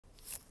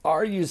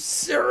Are you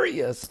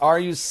serious? Are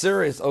you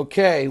serious?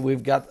 Okay,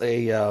 we've got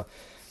a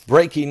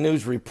breaking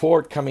news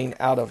report coming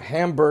out of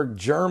Hamburg,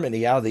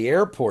 Germany, out of the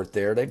airport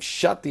there. They've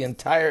shut the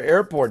entire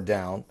airport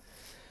down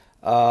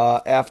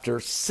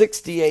after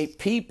 68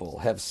 people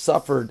have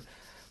suffered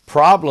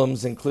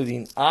problems,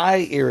 including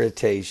eye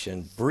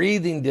irritation,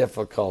 breathing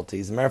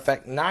difficulties. As a matter of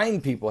fact,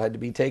 9 people had to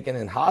be taken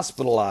and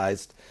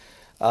hospitalized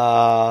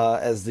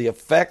as the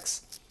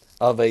effects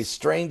of a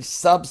strange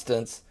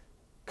substance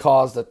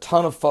caused a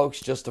ton of folks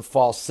just to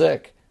fall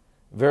sick,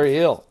 very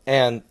ill.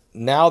 And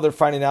now they're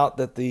finding out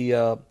that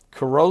the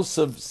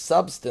corrosive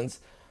substance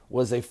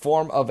was a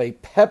form of a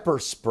pepper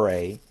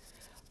spray.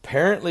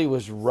 Apparently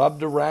was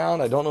rubbed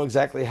around. I don't know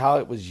exactly how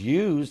it was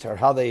used or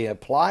how they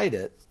applied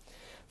it.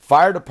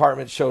 Fire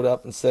department showed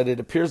up and said it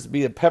appears to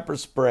be a pepper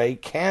spray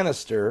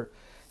canister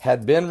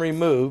had been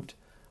removed.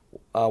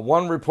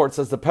 One report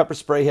says the pepper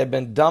spray had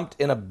been dumped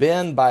in a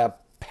bin by a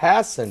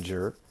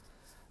passenger.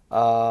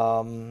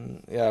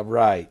 Yeah,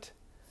 right.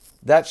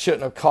 That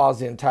shouldn't have caused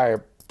the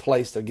entire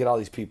place to get all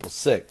these people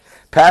sick.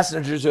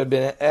 Passengers who had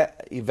been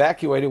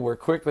evacuated were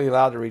quickly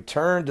allowed to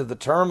return to the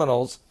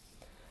terminals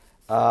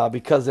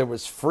because it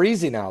was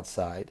freezing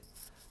outside.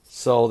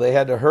 So they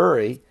had to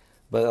hurry.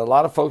 But a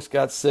lot of folks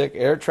got sick.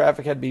 Air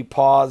traffic had to be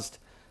paused.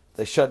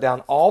 They shut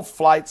down all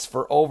flights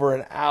for over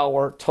an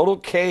hour. Total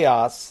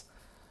chaos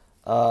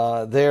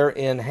there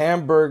in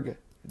Hamburg,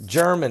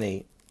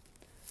 Germany.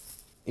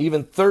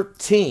 Even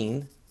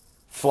 13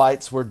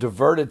 flights were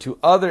diverted to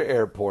other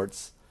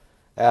airports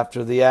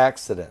after the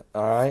accident.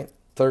 All right?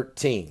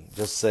 13,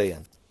 just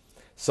saying.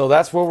 So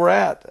that's where we're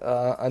at.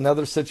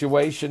 Another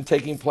situation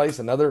taking place.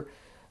 Another,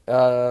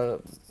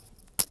 you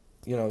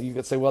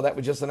could say, well, that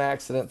was just an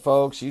accident,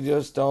 folks. You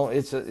just don't.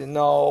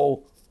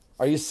 No.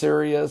 Are you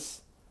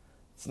serious?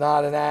 It's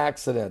not an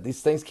accident.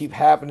 These things keep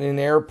happening in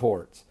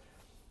airports.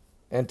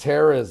 And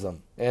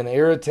terrorism and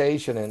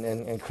irritation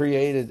and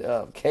created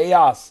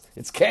chaos.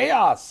 It's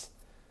chaos.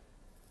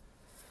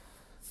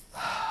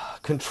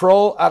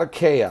 Control out of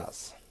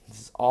chaos. This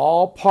is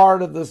all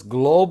part of this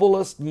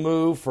globalist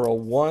move for a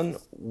one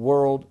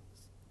world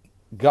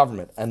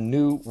government, a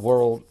new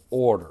world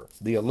order.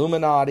 The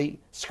Illuminati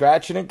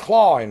scratching and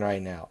clawing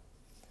right now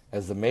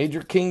as the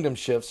major kingdom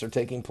shifts are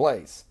taking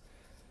place.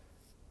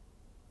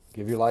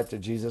 Give your life to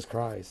Jesus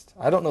Christ.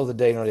 I don't know the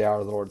day nor the hour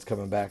of the Lord's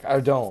coming back.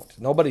 I don't.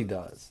 Nobody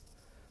does.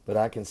 But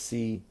I can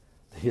see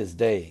his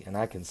day, and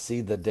I can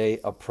see the day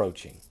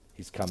approaching.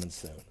 He's coming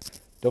soon.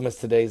 Don't miss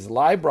today's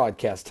live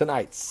broadcast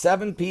tonight,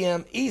 7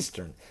 p.m.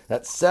 Eastern.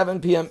 That's 7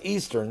 p.m.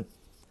 Eastern.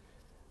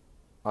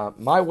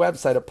 My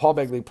website at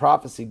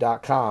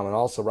paulbegleyprophecy.com, and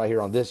also right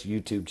here on this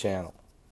YouTube channel.